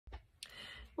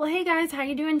Well, hey guys, how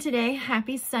you doing today?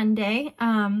 Happy Sunday.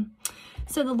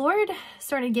 So the Lord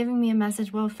started giving me a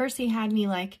message. Well, first he had me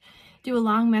do a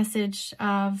long message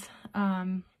of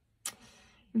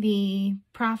the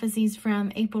prophecies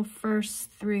from April 1st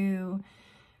through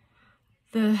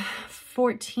the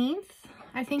 14th.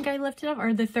 I think I lifted up,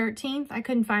 or the 13th. I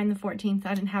couldn't find the 14th.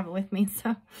 I didn't have it with me,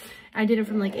 so I did it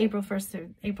from April 1st to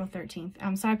April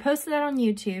 13th. So I posted that on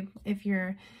YouTube. If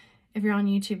you're on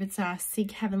YouTube, it's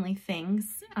Seek Heavenly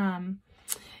Things.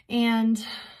 And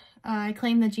I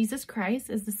claim that Jesus Christ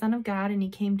is the Son of God, and he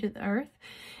came to the earth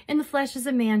in the flesh as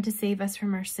a man to save us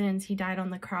from our sins. He died on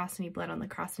the cross, and he bled on the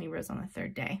cross, and he rose on the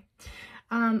third day.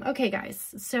 Okay,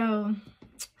 guys, so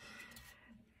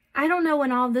I don't know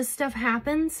when all this stuff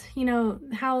happens. You know,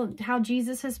 how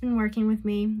Jesus has been working with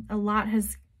me. A lot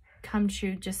has come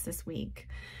true just this week.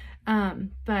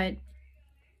 But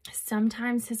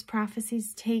sometimes his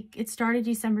prophecies it started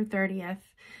December 30th.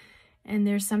 And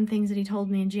there's some things that he told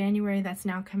me in January that's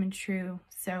now coming true.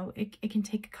 So it can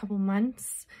take a couple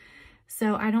months.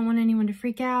 So I don't want anyone to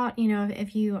freak out. You know,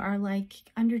 if you are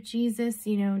under Jesus,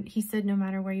 you know, he said no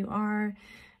matter where you are,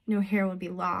 no hair will be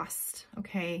lost.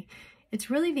 Okay. It's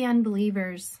really the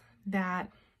unbelievers that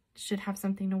should have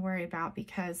something to worry about,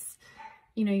 because,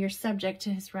 you know, you're subject to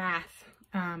his wrath.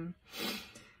 And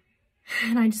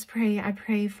I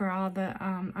pray for all the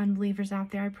unbelievers out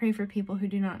there. I pray for people who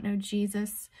do not know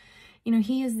Jesus. You know,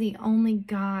 he is the only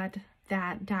God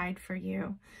that died for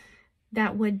you,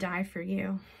 that would die for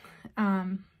you.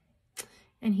 And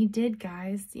he did,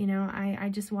 guys. You know,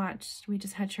 we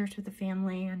just had church with the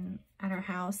family and at our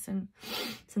house, and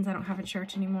since I don't have a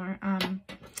church anymore,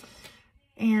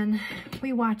 and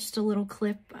we watched a little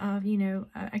clip of, you know,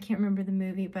 I can't remember the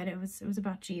movie, but it was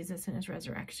about Jesus and his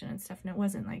resurrection and stuff. And it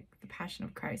wasn't like the Passion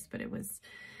of Christ, but it was,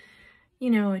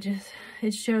 you know,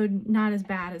 it showed not as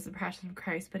bad as the Passion of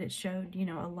Christ, but it showed, you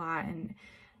know, a lot, and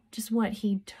just what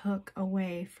he took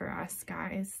away for us,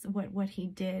 guys, what he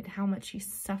did, how much he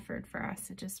suffered for us.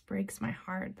 It just breaks my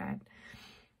heart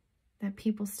that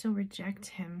people still reject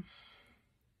him.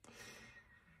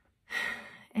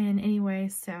 And anyway,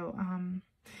 so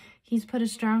he's put a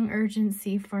strong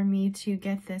urgency for me to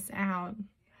get this out.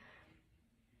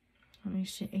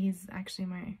 He's actually,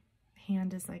 my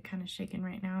hand is kind of shaking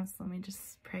right now, so let me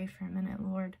just pray for a minute.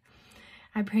 Lord,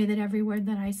 I pray that every word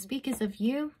that I speak is of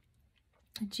you,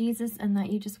 Jesus, and that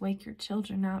you just wake your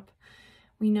children up.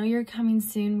 We know you're coming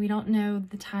soon. We don't know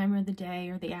the time or the day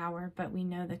or the hour, but we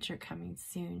know that you're coming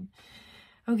soon.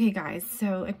 Okay, guys,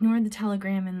 so ignore the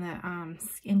Telegram and the,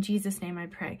 in Jesus' name I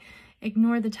pray,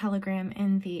 ignore the Telegram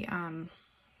and the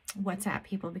WhatsApp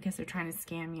people, because they're trying to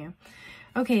scam you.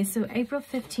 Okay, so April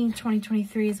 15th,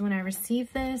 2023 is when I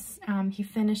received this. He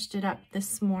finished it up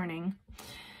this morning.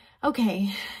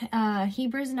 Okay,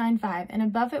 Hebrews 9:5, and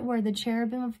above it were the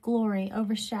cherubim of glory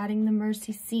overshadowing the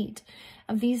mercy seat.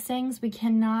 Of these things we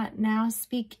cannot now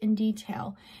speak in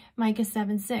detail. Micah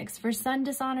 7:6, for son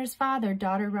dishonors father,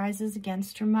 daughter rises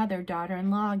against her mother,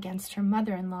 daughter-in-law against her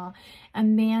mother-in-law. A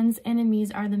man's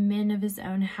enemies are the men of his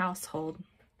own household.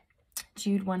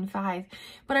 Jude 1:5,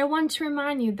 but I want to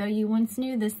remind you, though you once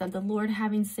knew this, that the Lord,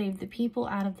 having saved the people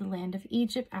out of the land of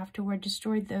Egypt, afterward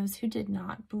destroyed those who did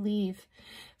not believe.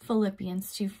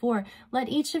 Philippians 2:4, let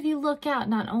each of you look out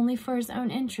not only for his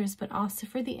own interest, but also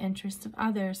for the interest of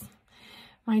others.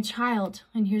 My child,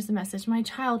 and here's the message, my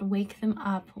child, wake them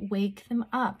up, wake them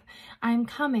up. I am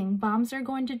coming. Bombs are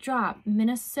going to drop.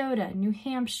 Minnesota, New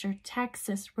Hampshire,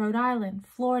 Texas, Rhode Island,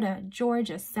 Florida,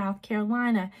 Georgia, South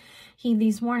Carolina. Heed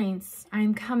these warnings. I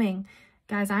am coming.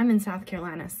 Guys, I'm in South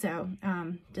Carolina, so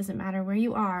doesn't matter where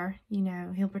you are, you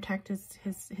know, he'll protect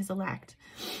his elect.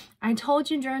 I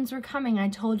told you drones were coming. I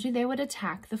told you they would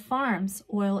attack the farms.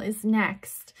 Oil is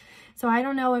next. So I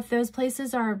don't know if those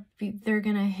places they're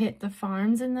going to hit the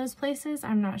farms in those places.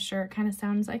 I'm not sure. It kind of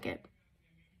sounds like it.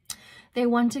 They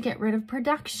want to get rid of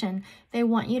production. They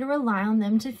want you to rely on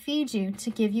them to feed you, to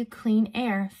give you clean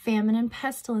air. Famine and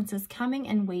pestilence is coming,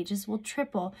 and wages will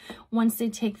triple. Once they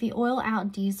take the oil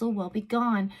out, diesel will be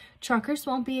gone. Truckers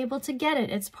won't be able to get it.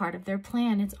 It's part of their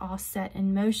plan. It's all set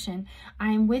in motion.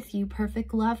 I am with you.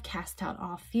 Perfect love cast out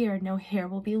all fear. No hair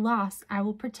will be lost. I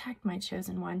will protect my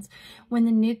chosen ones. When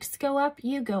the nukes go up,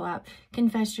 you go up.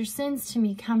 Confess your sins to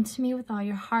me. Come to me with all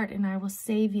your heart, and I will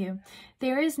save you.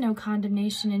 There is no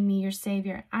condemnation in me, your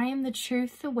Savior. I am the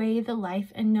truth, the way, the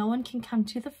life, and no one can come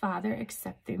to the Father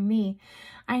except through me.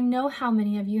 I know how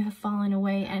many of you have fallen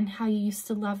away and how you used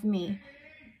to love me.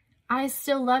 I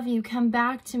still love you. Come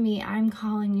back to me. I'm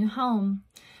calling you home.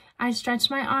 I stretch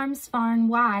my arms far and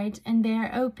wide, and they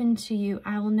are open to you.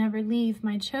 I will never leave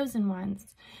my chosen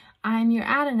ones. I am your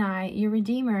Adonai, your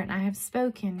Redeemer, and I have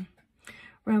spoken.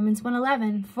 Romans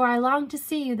 1:11, for I long to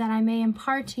see you that I may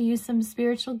impart to you some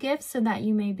spiritual gifts so that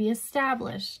you may be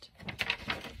established.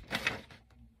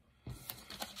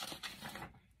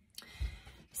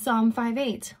 Psalm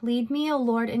 5:8, lead me, O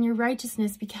Lord, in your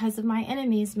righteousness because of my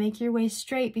enemies. Make your way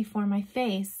straight before my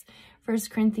face.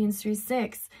 1 Corinthians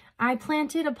 3:6, I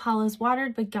planted, Apollos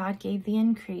watered, but God gave the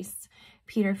increase.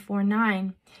 Peter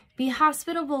 4:9, be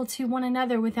hospitable to one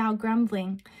another without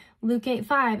grumbling. Luke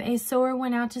 8:5, a sower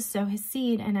went out to sow his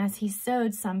seed, and as he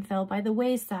sowed, some fell by the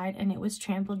wayside, and it was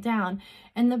trampled down,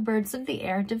 and the birds of the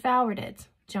air devoured it.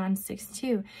 John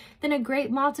 6:2, then a great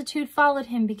multitude followed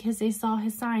him because they saw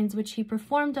his signs, which he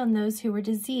performed on those who were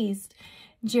diseased.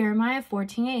 Jeremiah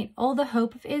 14:8, oh, the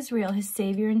hope of Israel, his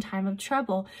Savior in time of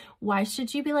trouble. Why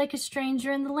should you be like a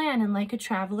stranger in the land and like a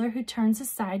traveler who turns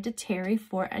aside to tarry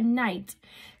for a night?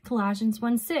 Colossians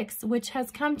 1:6, which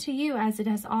has come to you as it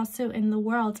has also in the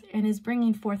world and is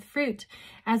bringing forth fruit,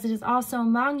 as it is also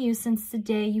among you since the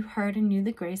day you heard and knew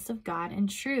the grace of God in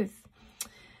truth.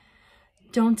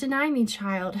 Don't deny me,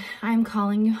 child. I am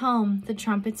calling you home. The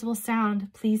trumpets will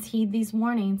sound. Please heed these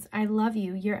warnings. I love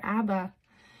you, your Abba.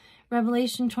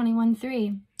 Revelation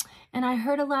 21:3. And I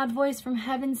heard a loud voice from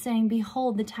heaven saying,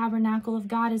 behold, the tabernacle of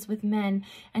God is with men,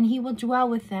 and he will dwell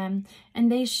with them,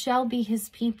 and they shall be his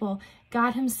people.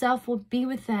 God himself will be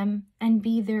with them and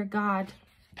be their God.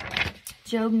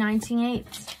 Job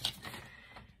 19:8.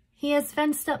 He has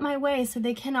fenced up my way so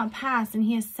they cannot pass, and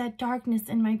he has set darkness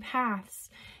in my paths.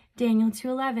 Daniel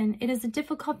 2:11, it is a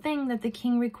difficult thing that the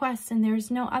king requests, and there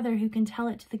is no other who can tell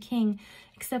it to the king,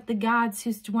 except the gods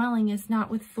whose dwelling is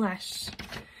not with flesh.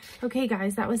 Okay,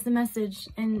 guys, that was the message.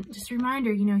 And just a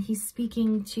reminder, you know, he's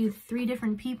speaking to 3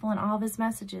 different people in all of his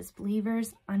messages,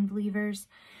 believers, unbelievers,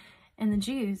 and the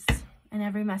Jews in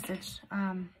every message.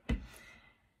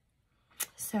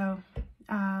 So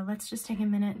let's just take a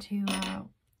minute to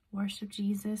worship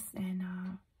Jesus and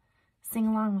sing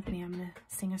along with me. I'm going to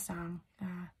sing a song.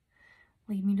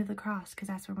 Lead me to the cross, because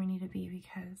that's where we need to be,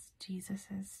 because Jesus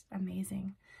is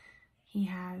amazing. He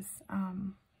has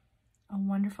a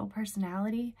wonderful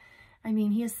personality. I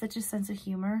mean, he has such a sense of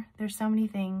humor. There's so many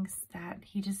things that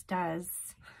he just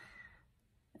does.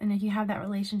 And if you have that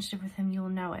relationship with him, you will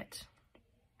know it,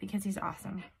 because he's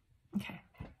awesome. Okay.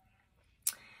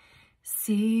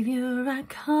 Savior, I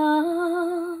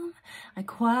come, I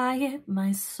quiet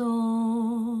my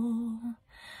soul.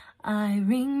 I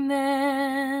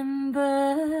remember,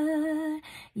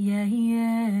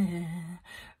 yeah,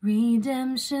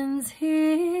 redemption's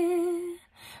here,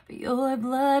 but your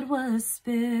blood was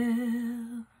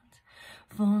spilled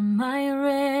for my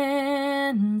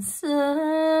ransom.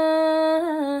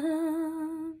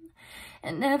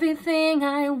 And everything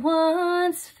I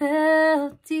once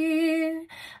felt dear,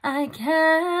 I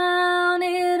count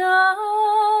it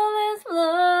all as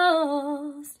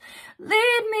lost.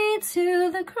 Lead me to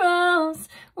the cross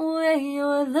where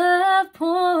your love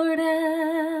poured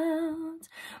out.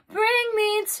 Bring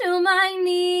me to my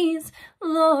knees,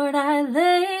 Lord, I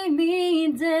lay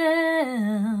me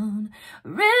down.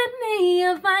 Rid me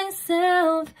of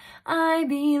myself, I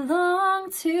belong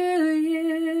to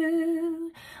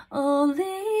you. Oh,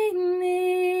 lead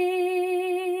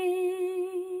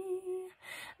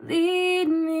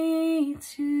me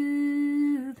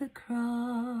to the cross.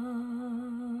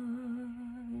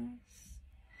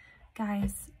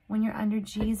 Guys, when you're under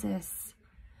Jesus,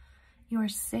 you are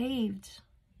saved.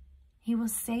 He will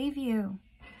save you.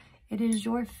 It is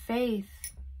your faith,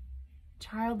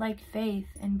 childlike faith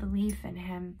and belief in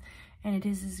him, and it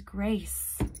is his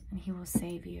grace, and he will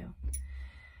save you.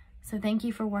 So thank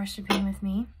you for worshiping with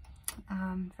me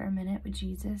for a minute with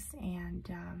Jesus. And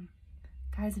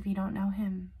guys, if you don't know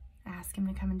him, ask him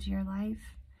to come into your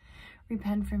life.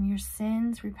 Repent from your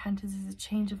sins. Repentance is a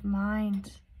change of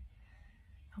mind.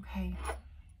 Okay,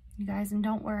 you guys, and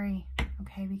don't worry,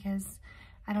 okay, because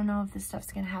I don't know if this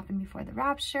stuff's going to happen before the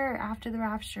rapture or after the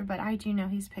rapture, but I do know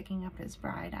he's picking up his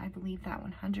bride. I believe that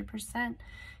 100%.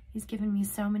 He's given me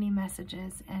so many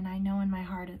messages, and I know in my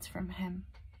heart it's from him.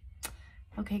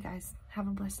 Okay, guys, have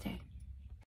a blessed day.